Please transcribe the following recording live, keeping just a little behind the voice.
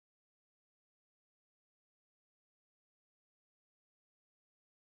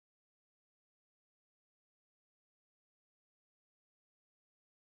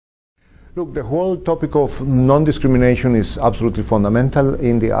Look, the whole topic of non-discrimination is absolutely fundamental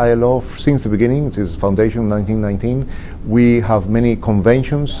in the ILO since the beginning. It is foundation 1919. We have many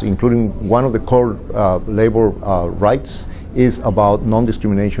conventions, including one of the core labor rights is about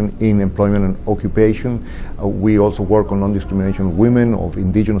non-discrimination in employment and occupation. We also work on non-discrimination of women, of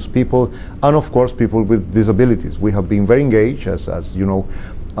indigenous people, and of course people with disabilities. We have been very engaged, as you know,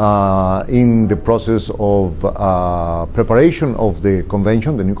 in the process of preparation of the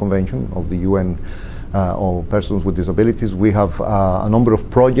convention, the new convention of the UN on persons with disabilities. We have a number of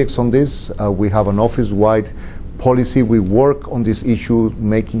projects on this. We have an office-wide policy. We work on this issue,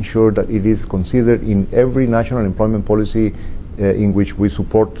 making sure that it is considered in every national employment policy in which we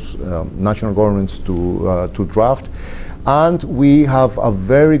support national governments to draft. And we have a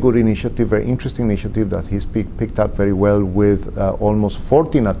very good initiative, very interesting initiative that he's picked up very well with almost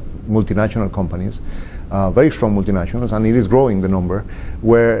 40 multinational companies, very strong multinationals, and it is growing the number,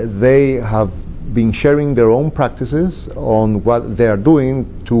 where they have been sharing their own practices on what they are doing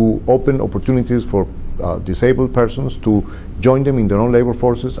to open opportunities for disabled persons to join them in their own labor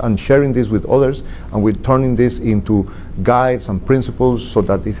forces, and sharing this with others, and we're turning this into guides and principles so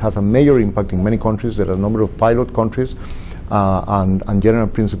that it has a major impact in many countries. There are a number of pilot countries and general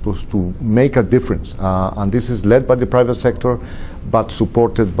principles to make a difference. And this is led by the private sector, but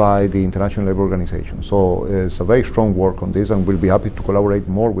supported by the International Labour Organization. So it's a very strong work on this, and we'll be happy to collaborate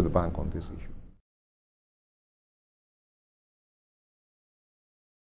more with the bank on this issue.